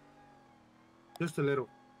little, just a little.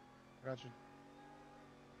 Got you.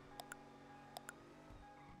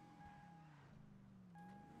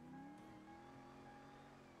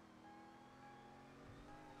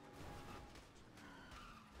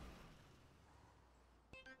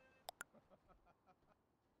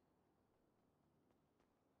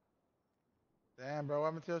 Damn, bro, what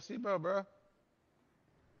happened to your seatbelt, bro?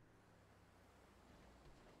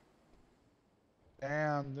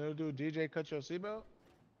 Damn, dude, DJ cut your seatbelt?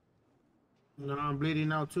 No, I'm bleeding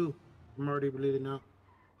now too. I'm already bleeding out.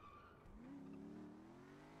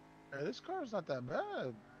 Hey, this car's not that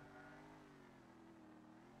bad.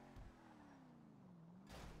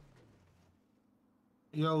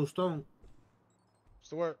 Yo, Stone, What's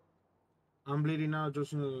the word? I'm bleeding out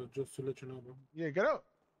just to let you know, bro. Yeah, get up.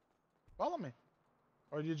 Follow me.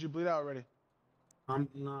 Or did you bleed out already? Nah, I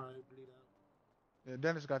bleed out. Yeah,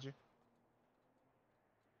 Dennis got you.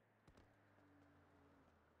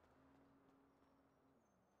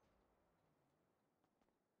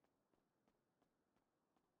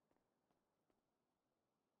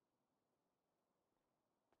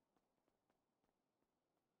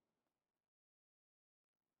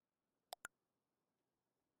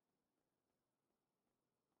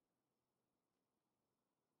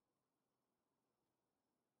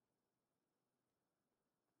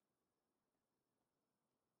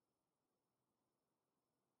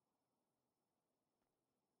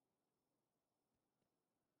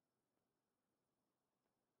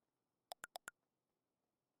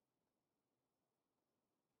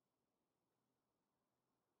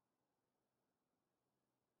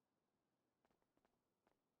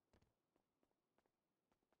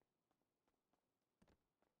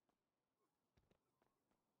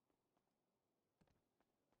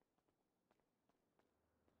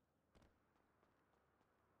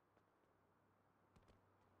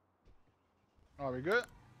 Are we good?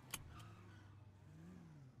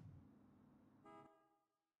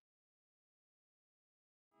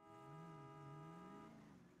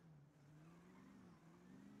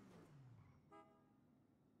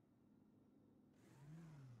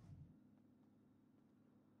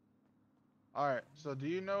 All right. So do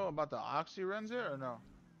you know about the oxy runs here or no?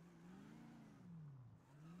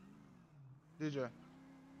 DJ.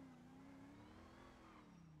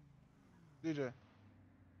 DJ.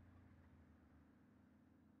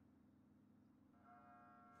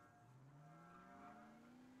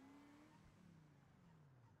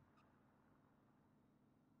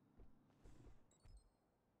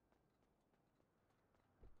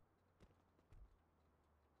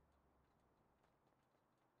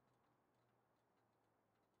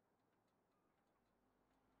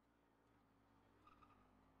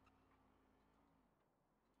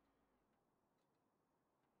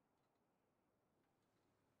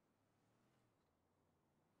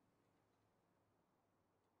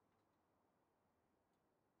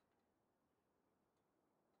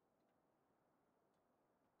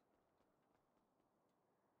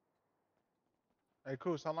 Hey,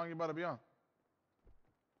 Coos, how long you about to be on?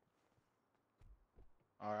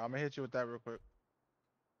 All right, I'm gonna hit you with that real quick.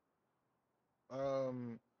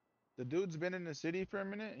 Um, the dude's been in the city for a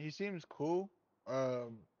minute. He seems cool.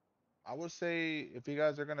 Um, I would say if you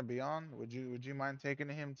guys are gonna be on, would you mind taking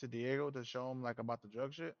him to Diego to show him like about the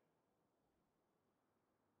drug shit?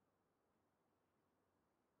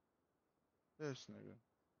 This nigga.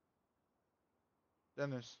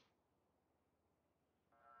 Dennis.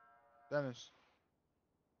 Dennis.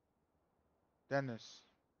 Dennis.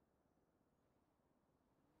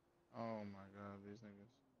 Oh my god, these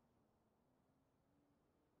niggas.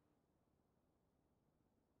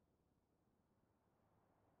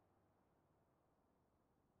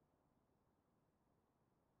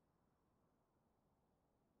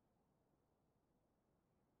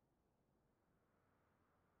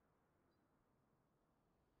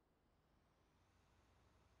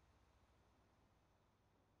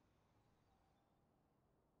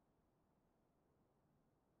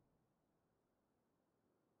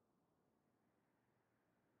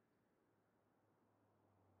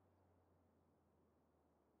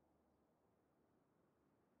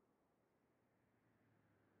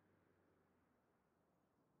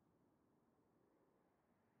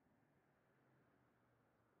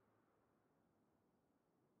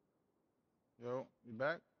 Yo, you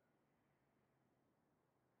back?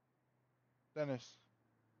 Dennis.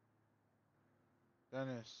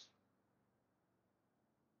 Dennis.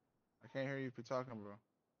 I can't hear you if you're talking, bro.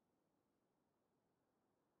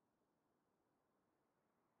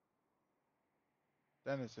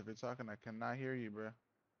 Dennis, if you're talking, I cannot hear you, bro.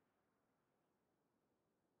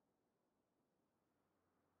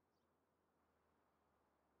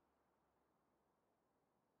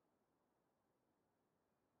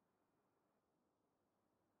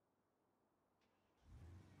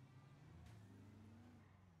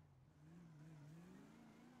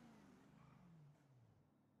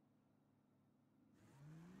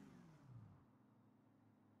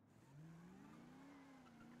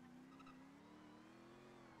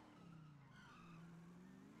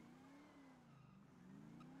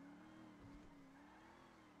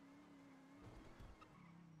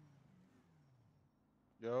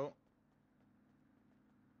 Yo,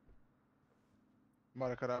 I'm about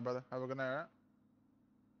to cut out, brother. Have a good night, alright?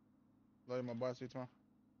 Love you, my boy. See you tomorrow.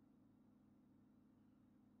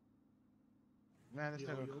 Man, this Yo,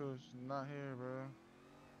 nigga yo. Kush not here, bro.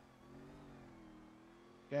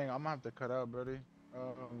 Gang, I'm gonna have to cut out, buddy.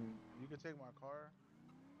 You can take my car.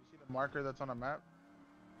 You see the marker that's on the map?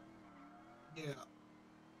 Yeah.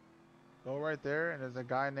 Go right there, and there's a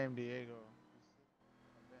guy named Diego. He's sitting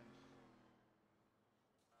on a bench.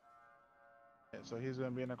 Yeah, so he's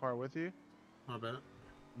gonna be in the car with you. My bad.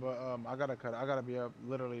 But I gotta cut. I gotta be up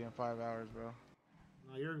literally in 5 hours, bro.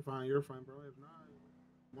 No, you're fine. You're fine, bro. If not,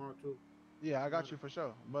 tomorrow too. Yeah, I Don't got matter. you for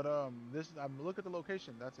sure. But I'm look at the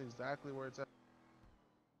location. That's exactly where it's at.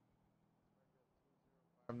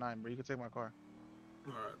 59, bro. You can take my car.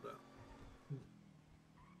 All right, bet.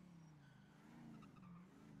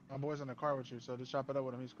 My boy's in the car with you, so just chop it up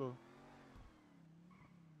with him. He's cool.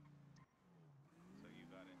 So you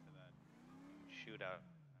got into that shootout.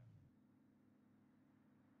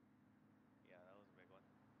 Yeah, that was a big one.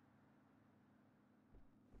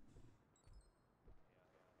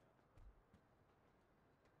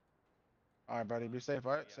 All right, buddy. Be safe.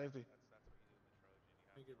 All So right, yeah, safety. that's what you do in the Trojan. You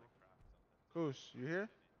have Thank to you, bro. like craft something to Kush, you here?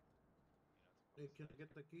 put in it. Hey, can I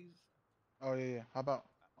get the keys? Oh yeah, yeah. How about?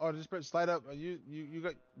 Oh, just press slide up. You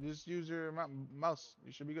got just use your mouse.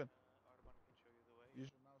 You should be good. Audubon can show you the way. Use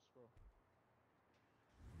your mouse scroll.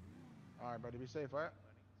 All right, buddy. Be safe. All right.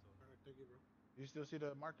 All right, thank you, bro. You still see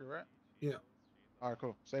the marker, right? Yeah. All right,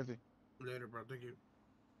 cool. Safety. Later, bro. Thank you.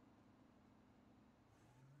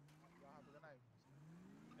 Y'all have a good night.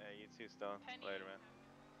 Hey, you too, Stone. Later, man.